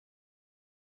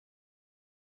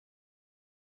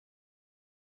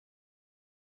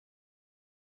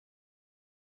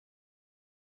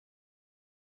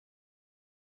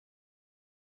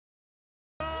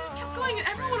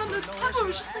I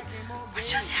was just like, what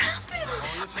just happened?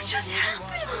 What just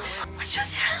happened? What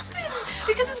just happened?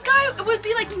 Because this guy, it would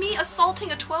be like me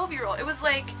assaulting a 12-year-old. It was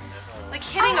like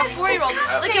hitting a 4-year-old.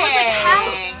 Like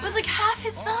it was like half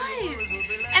his size,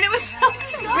 and it was so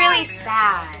really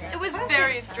sad. It was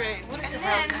very strange. And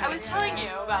then I was telling you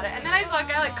about it, and then I saw a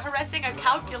guy like caressing a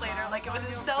calculator like it was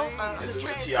his cell phone. It was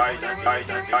very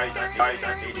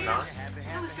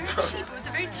It was very cheap. It was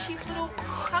a very cheap little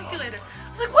calculator.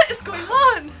 I was like, what is going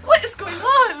on? What is going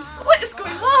on? What is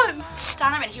going on?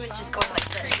 Donovan, he was just going like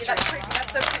this. That's so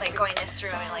cool. Like going this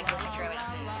through him and like moving through him.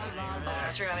 This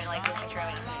through him and like moving through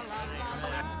him.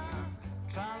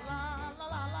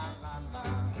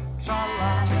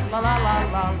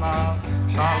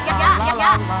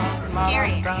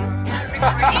 Scary.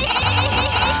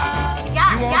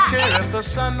 You won't care if the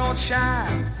sun don't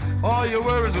shine. All your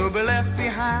worries will be left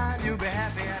behind. You'll be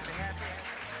happy, happy, happy.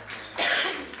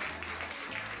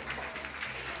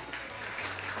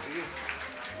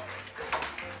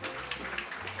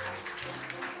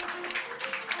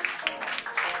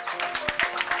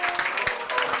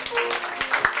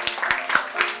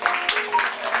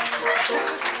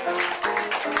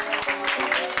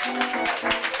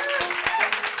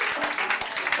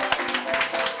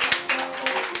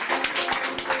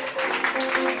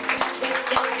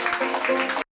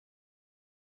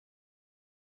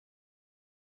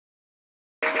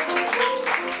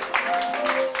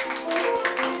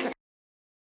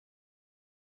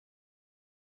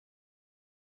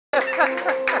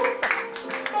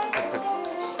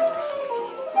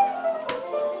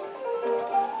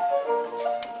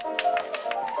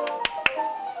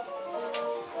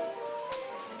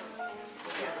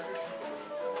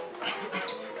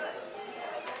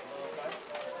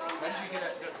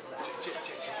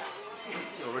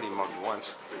 You already mugged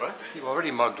once. What? You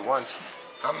already mugged once.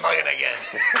 I'm mugging again.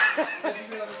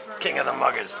 King of the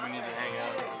muggers. We need to hang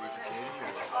out.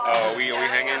 Oh, we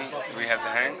hanging? Do we have to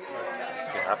hang?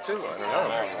 You have to? I don't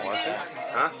know. Want to?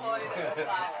 Huh?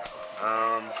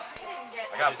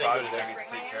 I got projects I need to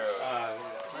take care of.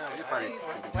 You probably can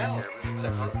take care of it.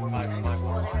 Except for my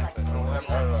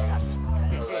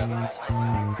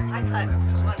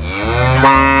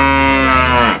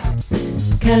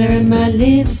Color in my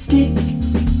lipstick,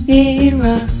 it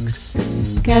rocks.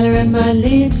 Color in my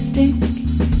lipstick,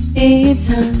 it's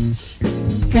hot.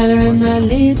 Color in my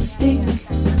lipstick,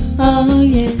 oh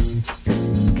yeah.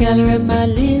 Color in my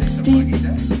lipstick,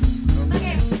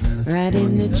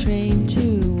 riding the train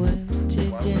to work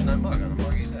today.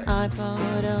 I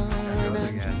bought on,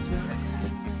 I'm just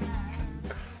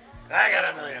riding. I got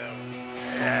 $1 million of them.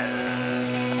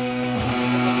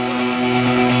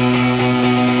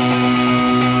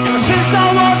 Since I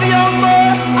was a young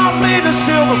boy, I played the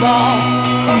silver ball.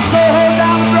 From Soho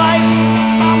down to Brighton,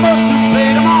 I must have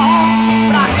played them all.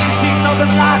 But I ain't seen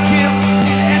nothing like him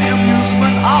in any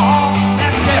amusement hall.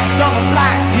 That deaf, dumb, and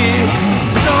black kid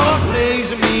sure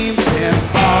plays a mean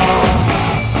pinball.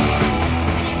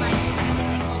 I didn't like this. I was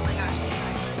like, oh my gosh, we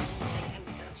got lunch. I'm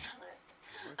so jealous.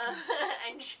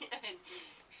 And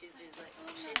she's just like,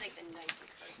 she's like the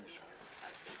nicest person ever.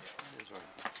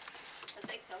 That's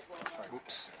like so cool.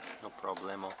 Oops. No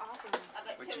problemo. Awesome. I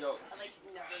like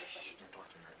never decided to talk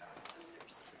to her now. I'm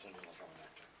just in that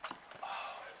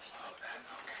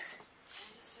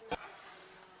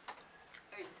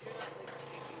Are you not like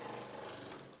taking it?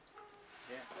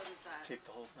 Yeah. What is that? Take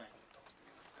the whole thing.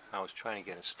 I was trying to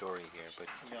get a story here, but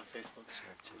Be on Facebook.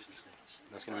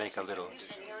 I was going to make a little.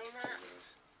 Videoing that?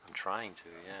 I'm trying to,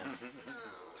 yeah.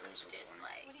 Just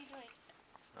like. What are you doing?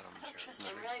 I'm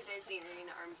really busy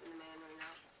reading Arms in the Man right now.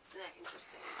 Isn't that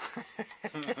interesting?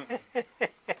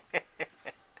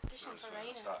 Audition for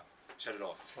Raina. Stop. Shut it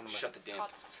off. Shut the damn.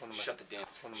 Shut the damn.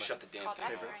 Shut the damn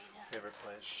thing. Favorite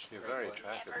plays. You're very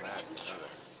attractive, man.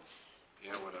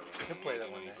 Yeah, whatever. He'll play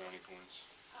that one day. Brownie points.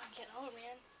 Oh, I'm getting old,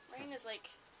 man. Raina's like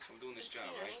So I'm doing this 18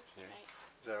 job, or right? 19, Yeah. right?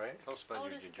 Is that right? Tell us How about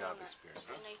old is your the job girl now? experience.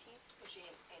 19? Was she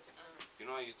You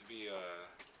know, I used to be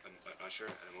an usher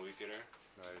at a movie theater,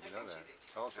 I didn't know that.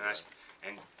 Tell us and about it.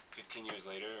 and 15 years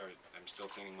later, I'm still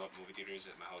cleaning up movie theaters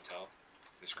at my hotel,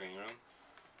 the screening room.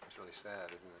 It's really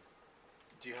sad, isn't it?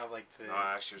 Do you have like the No,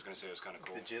 I actually was gonna say it was kind of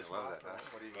cool. the jizz I love mop? that, or huh?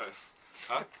 What do you? But,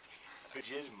 huh? The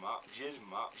jizz mop.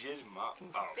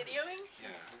 Oh. Videoing?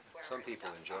 Yeah. Some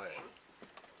people enjoy it.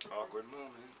 Awkward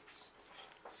moments.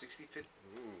 65th.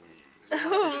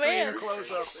 Oh man.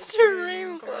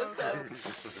 Extreme close up.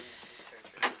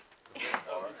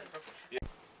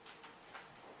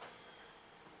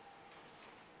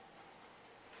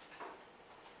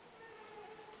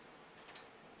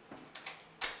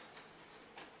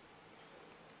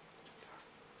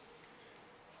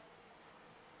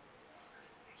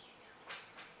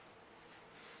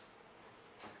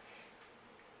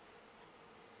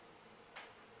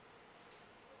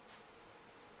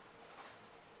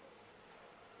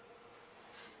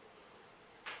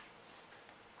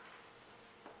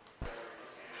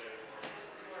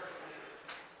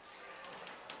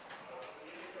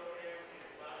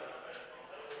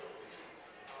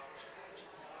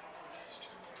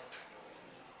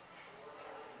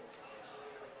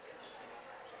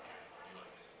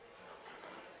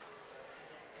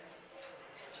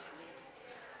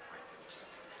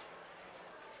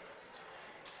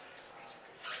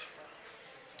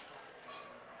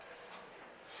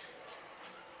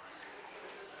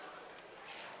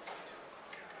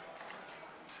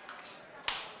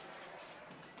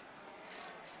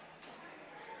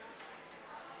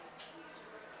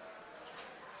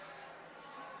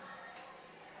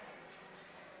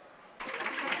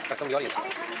 from the audience.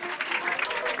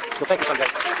 Well, thank you, Sanjay.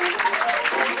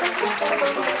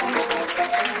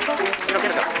 You don't get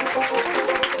it though.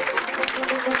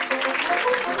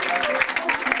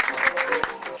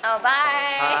 Oh,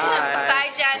 bye. Bye.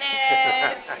 Bye,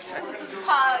 Dennis.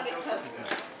 Hug.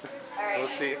 All right. We'll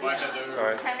see.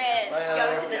 Sorry. Come in.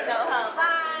 Go to the Soho.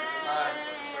 Bye.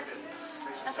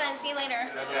 Have fun. See you later.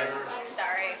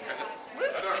 Sorry.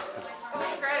 Whoops.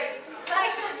 That's great.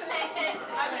 Bye.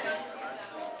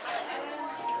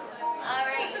 All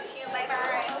right, you too. Bye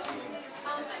bye.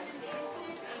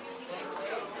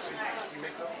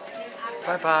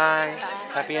 Bye-bye.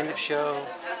 Happy end of show.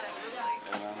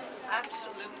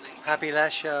 Absolutely. Happy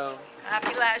last show.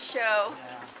 Happy last show.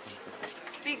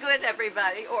 Be good,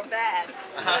 everybody, or bad.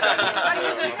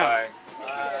 Bye.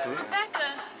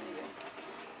 Rebecca.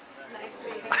 Nice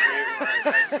meeting you.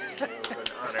 Nice meeting you. It was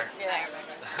an honor. Yeah.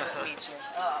 Nice to meet you.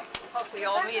 Hope we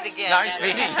all meet again. Nice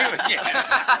meeting you again.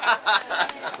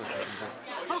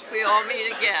 Hope we all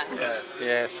meet again.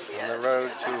 Yes, on the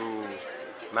road to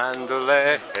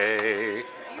Mandalay.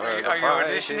 Are you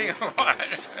auditioning or what?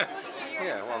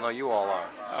 Yeah, well, no, you all are.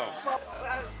 Oh.